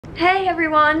Hey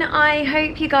everyone, I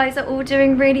hope you guys are all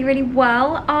doing really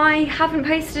well. I haven't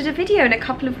posted a video in a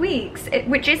couple of weeks,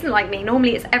 which isn't like me.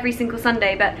 Normally it's every single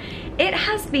Sunday, but it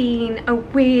has been a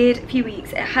weird few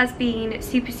weeks. It has been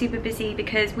super busy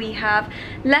because we have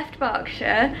left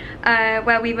Berkshire,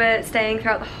 where we were staying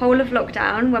throughout the whole of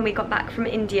lockdown when we got back from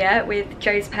India with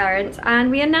Joe's parents,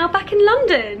 and we are now back in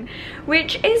London,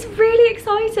 which is really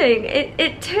exciting.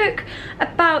 It took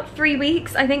about 3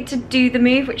 weeks, I think, to do the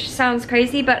move, which sounds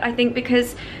crazy, but I think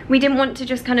because we didn't want to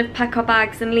just kind of pack our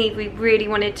bags and leave, we really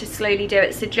wanted to slowly do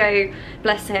it. So Joe,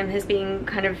 bless him, has been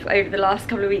kind of over the last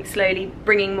couple of weeks slowly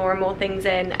bringing more and more things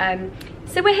in.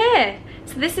 So we're here.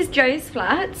 So this is Joe's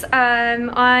flat.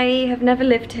 I have never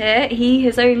lived here. He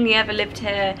has only ever lived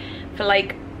here for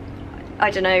like, I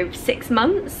don't know, 6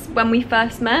 months when we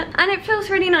first met, and it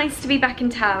feels really nice to be back in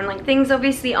town. Like, things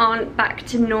obviously aren't back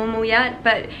to normal yet,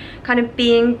 but kind of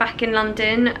being back in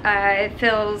London, it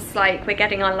feels like we're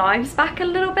getting our lives back a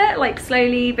little bit, like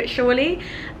slowly but surely.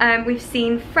 We've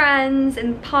seen friends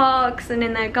in parks and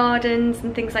in their gardens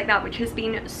and things like that, which has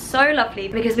been so lovely,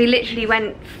 because we literally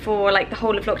went for like the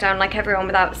whole of lockdown like everyone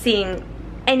without seeing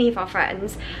any of our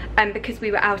friends, because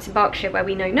we were out in Berkshire where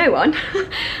we know no one.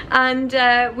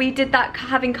 And we did that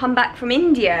having come back from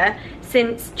India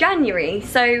since January.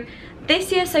 So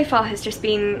this year so far has just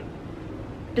been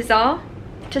bizarre,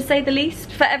 to say the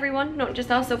least, for everyone, not just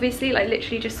us obviously. Like,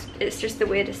 literally just, it's just the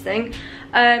weirdest thing.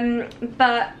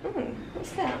 But ooh,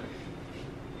 what's that?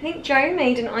 I think Joe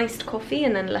made an iced coffee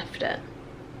and then left it.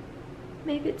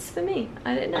 Maybe it's for me,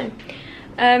 I don't know.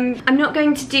 I'm not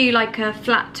going to do like a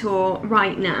flat tour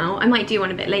right now. I might do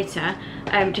one a bit later,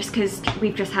 just because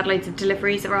we've just had loads of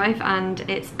deliveries arrive and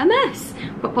it's a mess.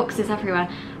 Got boxes everywhere.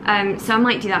 So I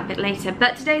might do that a bit later.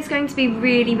 But today's going to be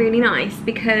really nice,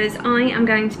 because I am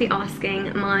going to be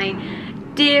asking my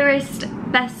dearest,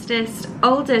 bestest,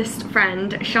 oldest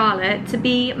friend, Charlotte, to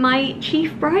be my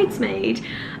chief bridesmaid.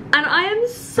 And I am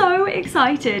so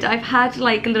excited. I've had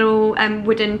like little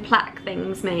wooden plaque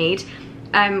things made,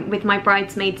 with my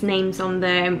bridesmaids' names on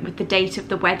them, with the date of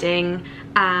the wedding,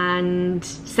 and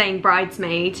saying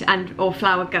bridesmaid and or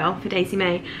flower girl for Daisy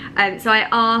May. So I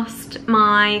asked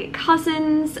my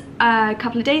cousins a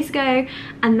couple of days ago,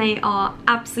 and they are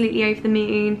absolutely over the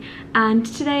moon. And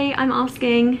today I'm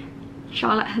asking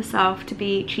Charlotte herself to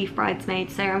be chief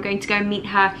bridesmaid. So I'm going to go and meet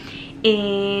her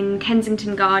in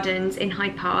Kensington Gardens in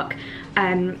Hyde Park,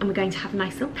 and we're going to have a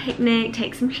nice little picnic,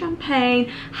 take some champagne.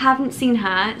 Haven't seen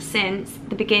her since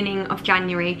the beginning of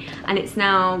January, and it's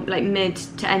now like mid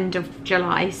to end of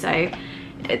July, so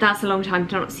that's a long time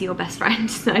to not see your best friend.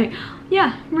 So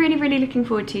yeah, really looking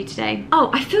forward to today.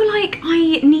 Oh, I feel like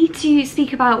I need to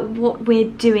speak about what we're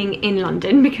doing in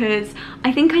London, because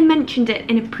I think I mentioned it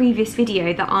in a previous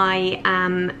video that I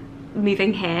am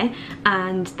moving here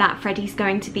and that Freddie's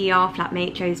going to be our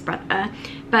flatmate, Joe's brother.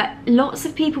 But lots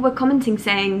of people were commenting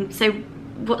saying, so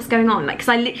what's going on? Like, because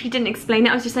I literally didn't explain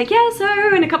it. I was just like, yeah,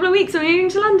 so in a couple of weeks we're moving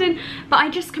to London. But I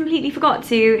just completely forgot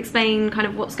to explain kind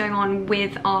of what's going on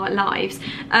with our lives.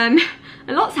 A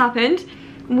lot's happened.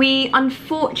 We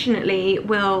unfortunately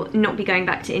will not be going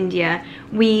back to India.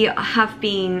 We have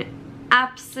been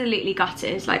absolutely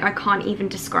gutted. Like, I can't even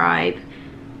describe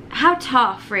how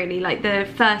tough really like the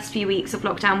first few weeks of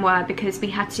lockdown were, because we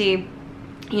had to,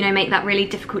 you know, make that really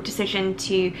difficult decision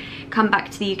to come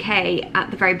back to the UK at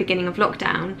the very beginning of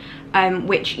lockdown,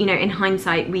 which, you know, in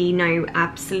hindsight we know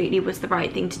absolutely was the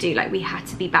right thing to do. Like, we had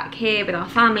to be back here with our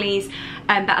families,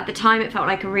 but at the time it felt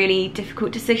like a really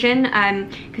difficult decision,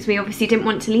 because we obviously didn't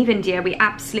want to leave India. We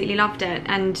absolutely loved it,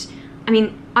 and I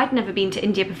mean, I'd never been to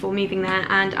India before moving there,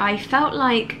 and I felt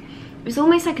like it was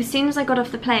almost like as soon as I got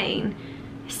off the plane,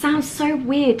 it sounds so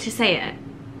weird to say it,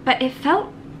 but it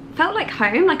felt like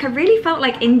home. Like, I really felt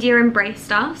like India embraced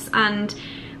us and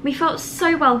we felt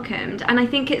so welcomed, and I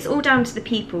think it's all down to the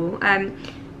people.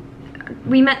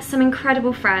 We met some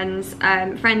incredible friends,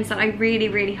 friends that I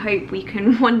really hope we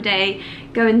can one day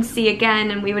go and see again,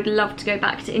 and we would love to go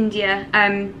back to India.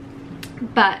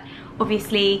 But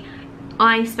obviously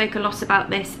I spoke a lot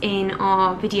about this in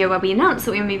our video where we announced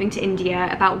that we were moving to India,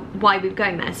 about why we were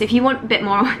going there. So if you want a bit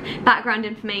more background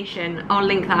information, I'll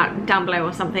link that down below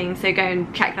or something, so go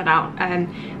and check that out.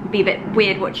 It'd be a bit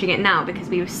weird watching it now, because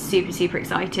we were super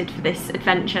excited for this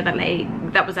adventure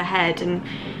that was ahead, and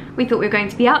we thought we were going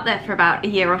to be out there for about a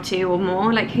year or two or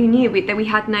more. Like, who knew that we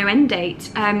had no end date.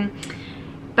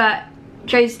 But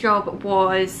Joe's job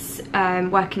was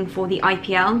working for the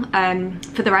IPL,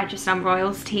 for the Rajasthan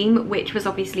Royals team, which was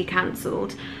obviously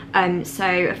cancelled. So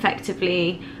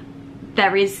effectively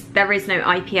there is no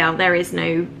IPL, there is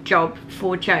no job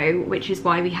for Joe, which is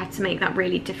why we had to make that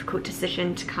really difficult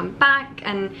decision to come back.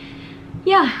 And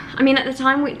yeah, I mean, at the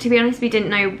time, to be honest, we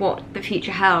didn't know what the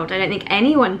future held. I don't think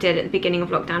anyone did at the beginning of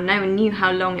lockdown. No one knew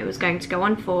how long it was going to go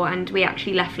on for, and we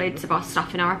actually left loads of our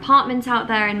stuff in our apartment out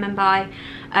there in Mumbai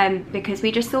because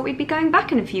we just thought we'd be going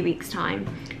back in a few weeks' time.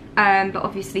 But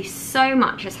obviously so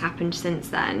much has happened since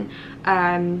then.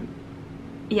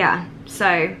 Yeah,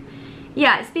 so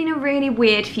yeah, it's been a really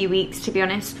weird few weeks, to be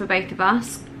honest, for both of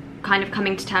us, kind of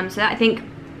coming to terms with that. I think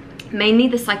mainly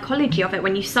the psychology of it,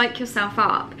 when you psych yourself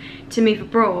up to move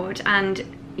abroad, and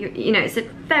you know, it's a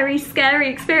very scary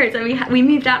experience. And we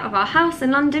moved out of our house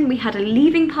in London, we had a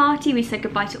leaving party, we said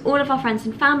goodbye to all of our friends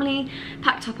and family,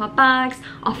 packed up our bags,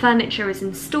 our furniture was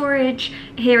in storage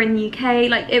here in the UK.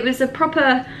 Like, it was a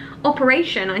proper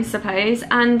operation, I suppose,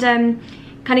 and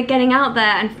kind of getting out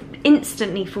there and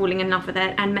instantly falling in love with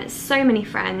it, and met so many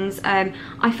friends.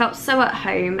 I felt so at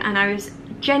home, and I was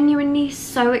genuinely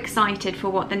so excited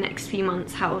for what the next few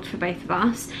months held for both of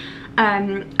us.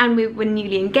 And we were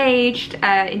newly engaged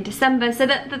in December, so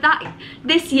that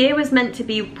this year was meant to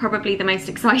be probably the most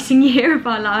exciting year of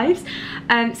our lives.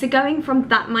 So going from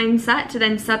that mindset to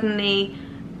then suddenly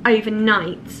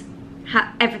overnight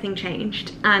everything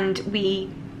changed, and we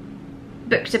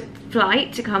booked a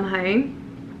flight to come home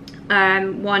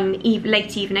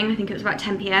late evening, I think it was about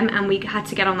 10 p.m, and we had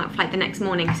to get on that flight the next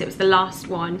morning because it was the last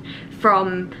one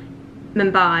from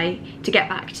Mumbai to get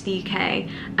back to the UK.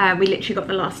 We literally got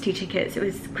the last 2 tickets. It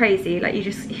was crazy, like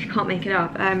you can't make it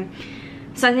up.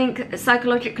 So I think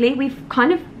psychologically we've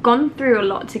kind of gone through a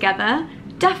lot together.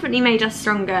 Definitely made us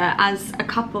stronger as a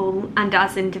couple and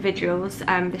as individuals,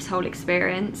 this whole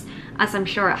experience, as I'm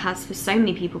sure it has for so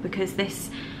many people, because this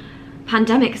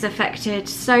pandemic has affected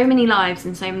so many lives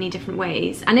in so many different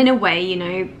ways. And in a way, you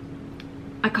know,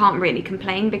 I can't really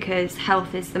complain, because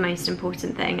health is the most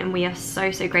important thing, and we are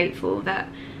so grateful that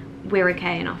we're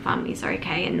okay and our families are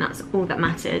okay, and that's all that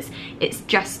matters. It's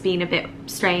just been a bit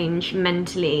strange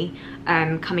mentally,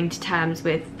 coming to terms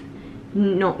with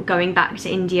not going back to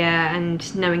India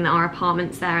and knowing that our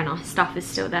apartment's there and our stuff is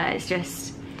still there. It's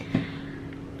just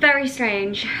very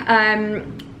strange.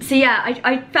 So yeah,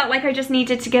 I felt like I just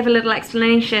needed to give a little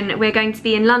explanation. We're going to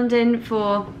be in London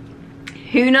for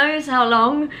who knows how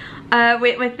long.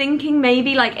 We're thinking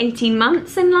maybe like 18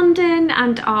 months in London,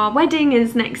 and our wedding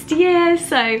is next year,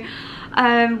 so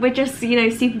we're just, you know,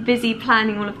 super busy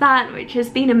planning all of that, which has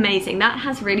been amazing. That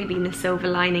has really been the silver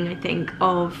lining, I think,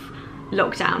 of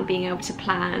lockdown, being able to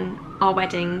plan our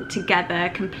wedding together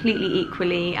completely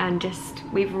equally, and just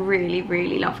we've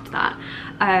really loved that.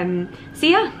 So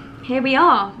yeah, here we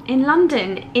are in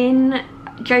London in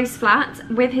Joe's flat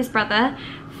with his brother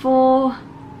for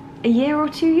a year or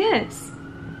 2 years.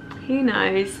 Who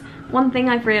knows? One thing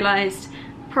I've realised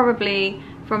probably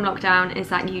from lockdown is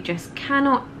that you just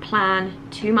cannot plan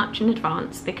too much in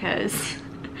advance, because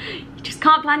you just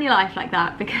can't plan your life like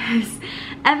that, because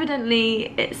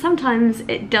evidently sometimes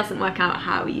it doesn't work out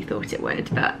how you thought it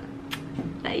would. But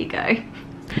there you go.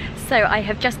 So I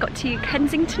have just got to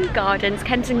Kensington Gardens.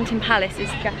 Kensington Palace is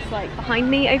just like behind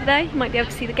me over there. You might be able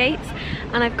to see the gates.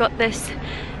 And I've got this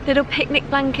little picnic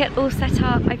blanket all set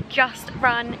up. I've just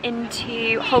run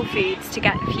into Whole Foods to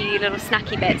get a few little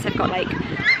snacky bits. I've got like,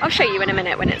 I'll show you in a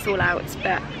minute when it's all out,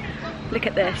 but look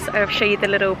at this. I'll show you the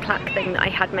little plaque thing that I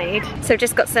had made. So I've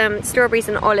just got some strawberries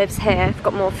and olives here. I've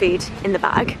got more food in the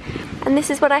bag. And this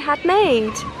is what I had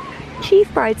made.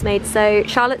 Chief bridesmaid. So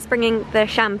Charlotte's bringing the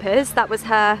champers. That was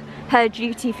her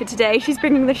duty for today. She's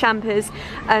bringing the champers.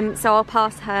 So I'll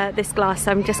pass her this glass.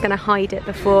 So I'm just gonna hide it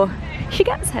before she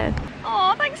gets here.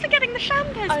 Oh, thanks for getting the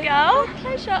champers, girl. My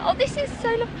pleasure. Oh, this is so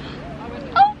lovely.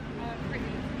 Oh!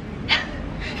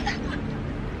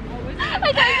 I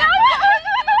don't know.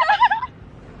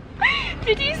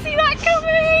 Did you see that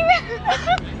coming?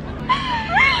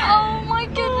 Oh my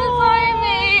goodness,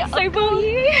 Amy. So will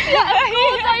you? Yeah, of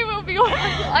course I will be.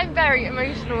 I'm very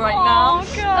emotional right now.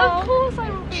 Girl. Of course I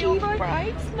will be. Chief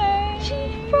bridesmaid.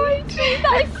 Chief bridesmaid.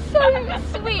 That is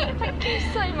so sweet. Thank you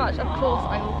so much. Of course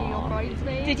I will be your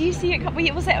bridesmaid. Did you see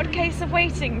it? Was it a case of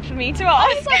waiting for me to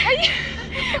ask?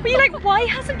 Were you like, why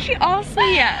hasn't she asked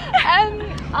me yet?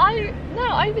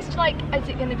 I was like, is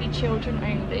it going to be children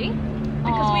only?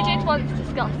 Because we did once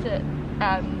discuss it.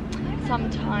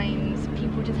 Sometimes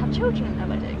people just have children at their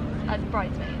weddings as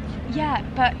bridesmaids. Yeah,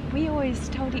 but we always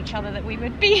told each other that we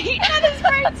would be each other's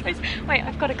bridesmaids. Wait,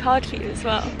 I've got a card for you as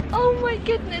well. Oh my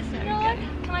goodness, no.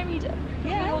 Can I read it?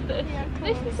 Yeah. This. Yeah,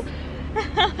 this is.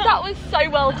 That was so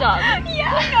well done.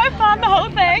 Yeah, I planned the whole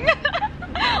thing.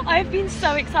 I've been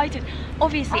so excited.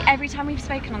 Obviously, every time we've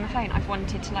spoken on the phone, I've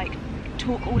wanted to like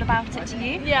talk all about it to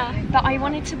you. Yeah. But I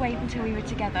wanted to wait until we were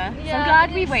together. Yeah, so I'm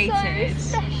glad we waited.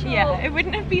 So special. Yeah, it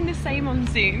wouldn't have been the same on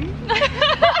Zoom.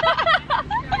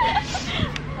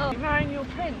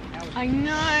 I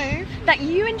know. That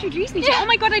you introduced me to. Oh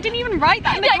my god, I didn't even write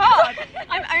that in the card.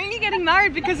 I'm only getting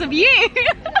married because of you.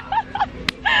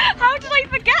 How did I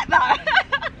forget that?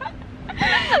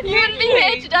 You wouldn't be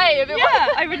here today if it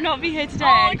wasn't. I would not be here today.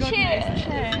 Oh, God cheers. knows.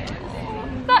 Cheers.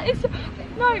 That is,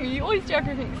 no, you always do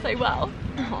everything so well.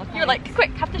 Oh, you were like, quick,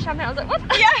 have the champagne. I was like, what?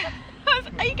 Yeah.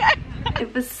 There you go.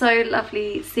 It was so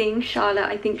lovely seeing Charlotte.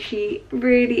 I think she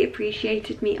really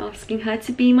appreciated me asking her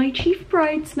to be my chief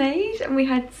bridesmaid, and we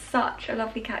had such a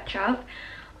lovely catch up.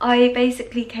 I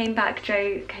basically came back,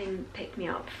 Joe came pick me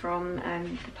up from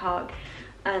the park,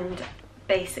 and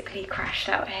basically crashed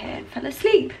out here and fell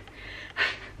asleep.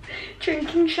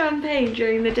 Drinking champagne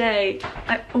during the day.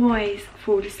 I always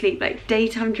fall asleep, like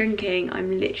daytime drinking,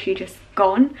 I'm literally just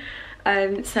gone.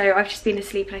 So I've just been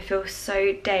asleep and I feel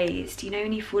so dazed. You know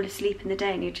when you fall asleep in the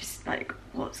day and you're just like,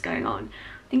 what's going on?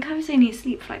 I think I was only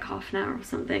asleep for like half an hour or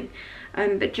something.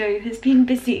 But Joe has been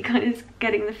busy kind of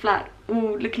getting the flat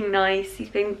all looking nice. He's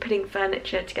been putting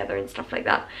furniture together and stuff like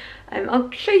that.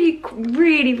 I'll show you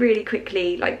really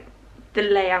quickly like the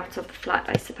layout of the flat,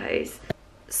 I suppose.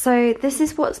 So this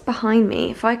is what's behind me.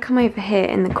 If I come over here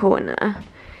in the corner,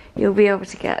 you'll be able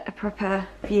to get a proper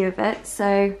view of it.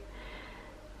 So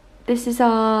this is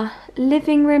our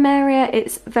living room area.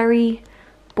 It's very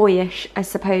boyish, I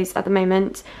suppose, at the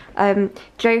moment.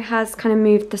 Joe has kind of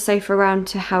moved the sofa around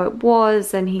to how it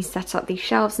was, and he's set up these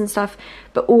shelves and stuff,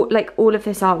 but all of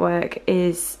this artwork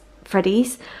is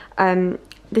Freddie's.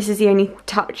 This is the only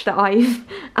touch that I've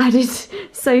added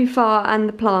so far, and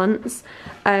the plants.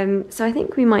 So I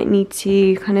think we might need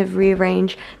to kind of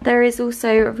rearrange. There is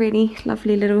also a really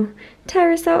lovely little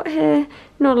terrace out here.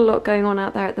 Not a lot going on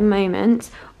out there at the moment.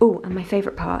 Oh, and my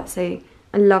favourite part, so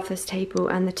I love this table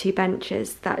and the 2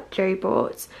 benches that Joe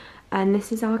bought. And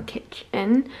this is our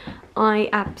kitchen. I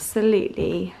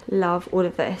absolutely love all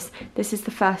of this. This is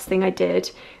the first thing I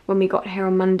did when we got here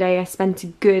on Monday. I spent a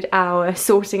good hour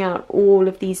sorting out all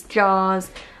of these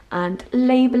jars and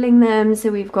labelling them.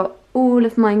 So we've got all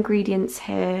of my ingredients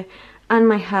here and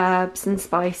my herbs and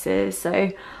spices.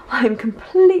 So I'm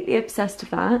completely obsessed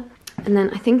with that. And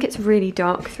then I think it's really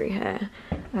dark through here.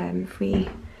 If we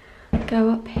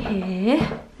go up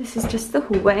here, this is just the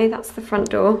hallway. That's the front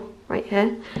door right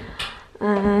here.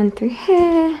 And through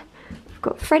here, we've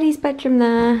got Freddie's bedroom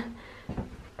there.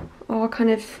 Our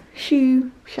kind of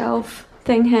shoe shelf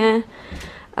thing here.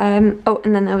 Oh,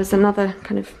 and then there was another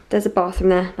kind of, there's a bathroom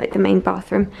there, like the main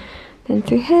bathroom. Then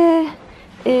through here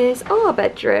is our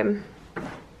bedroom.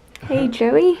 Hey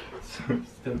Joey.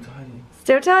 Still tidying.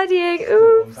 Still tidying.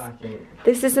 Oops.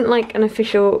 This isn't like an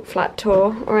official flat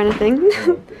tour or anything.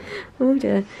 Oh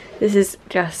dear. This is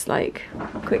just like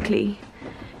quickly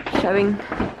showing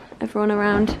everyone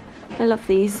around. I love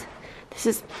these. This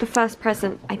is the first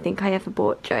present I think I ever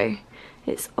bought Joe.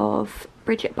 It's of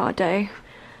Bridget Bardot.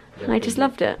 And I just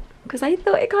loved it because I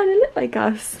thought it kind of looked like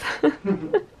us.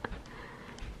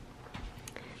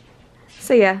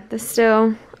 So yeah, there's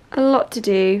still a lot to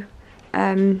do.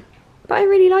 But I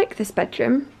really like this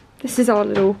bedroom. This is our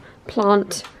little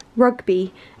plant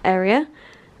rugby area.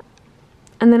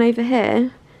 And then over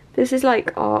here, this is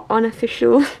like our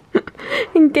unofficial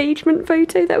engagement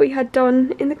photo that we had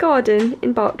done in the garden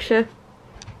in Berkshire.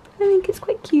 I think it's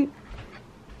quite cute.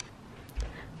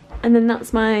 And then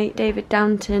that's my David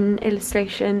Downton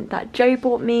illustration that Joe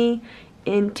bought me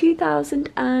in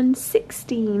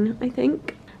 2016, I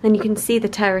think. Then you can see the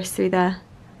terrace through there.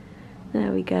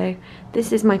 There we go.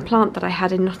 This is my plant that I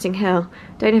had in Notting Hill.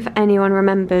 Don't know if anyone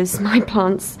remembers my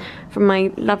plants from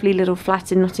my lovely little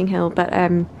flat in Notting Hill, but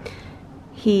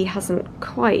he hasn't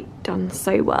quite done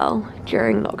so well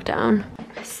during lockdown.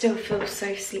 I still feel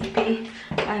so sleepy.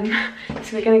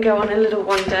 So we're gonna go on a little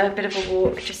wander, a bit of a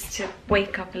walk, just to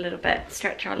wake up a little bit,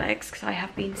 stretch our legs, because I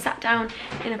have been sat down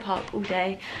in a park all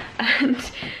day, and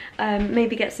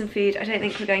maybe get some food. I don't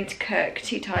think we're going to cook,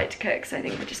 too tired to cook, so I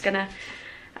think we're just gonna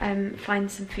find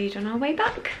some food on our way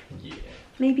back. Yeah.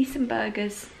 Maybe some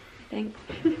burgers, I think.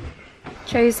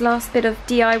 Joe's last bit of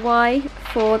DIY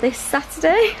for this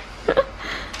Saturday.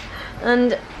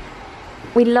 And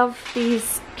we love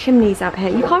these chimneys out here.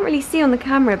 You can't really see on the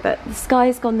camera, but the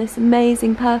sky's gone this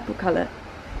amazing purple colour.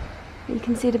 You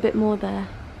can see it a bit more there.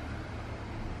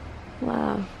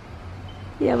 Wow.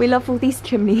 Yeah, we love all these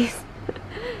chimneys.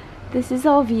 This is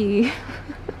our view.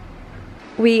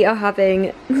 We are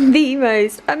having the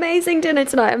most amazing dinner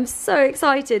tonight. I'm so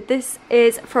excited. This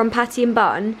is from Patty and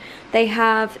Bun. They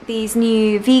have these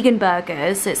new vegan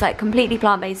burgers. So it's like completely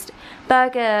plant-based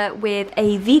burger with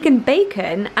a vegan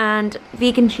bacon and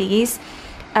vegan cheese.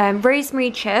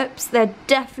 Rosemary chips. They're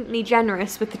definitely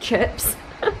generous with the chips.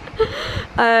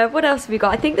 What else have we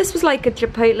got? I think this was like a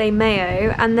chipotle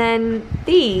mayo, and then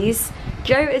these,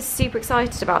 Joe is super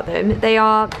excited about them. They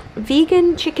are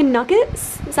vegan chicken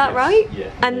nuggets, is that right?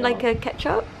 Yeah. And like a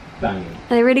ketchup? Banging. Are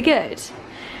they really good?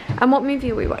 And what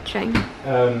movie are we watching?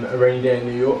 A Rainy Day in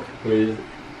New York with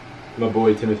my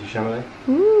boy Timothy Chalamet.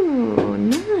 Ooh,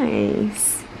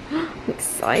 nice. I'm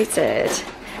excited.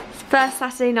 It's first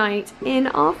Saturday night in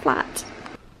our flat.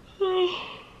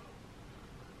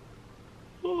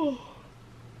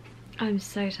 I'm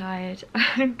so tired.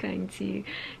 I'm going to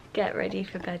get ready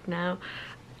for bed now.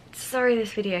 Sorry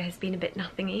this video has been a bit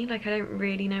nothingy, like I don't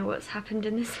really know what's happened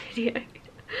in this video.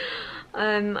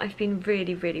 I've been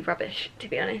really rubbish, to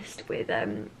be honest, with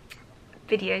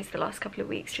videos the last couple of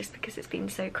weeks, just because it's been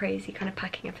so crazy kind of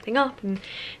packing everything up and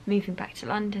moving back to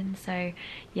London. So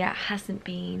yeah, it hasn't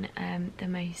been the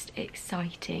most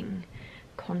exciting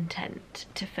content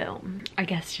to film. I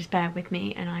guess just bear with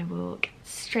me and I will get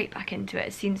straight back into it.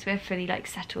 As soon as we're fully like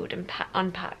settled and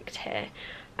unpacked here,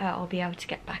 I'll be able to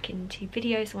get back into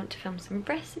videos. I want to film some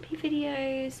recipe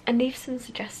videos and leave some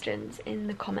suggestions in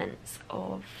the comments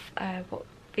of what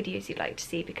videos you'd like to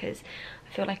see, because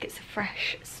I feel like it's a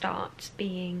fresh start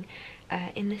being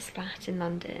in this flat in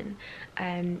London.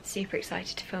 Super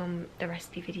excited to film the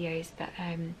recipe videos, but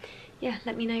yeah,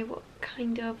 let me know what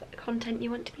kind of content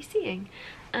you want to be seeing,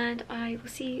 and I will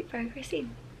see you very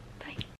soon.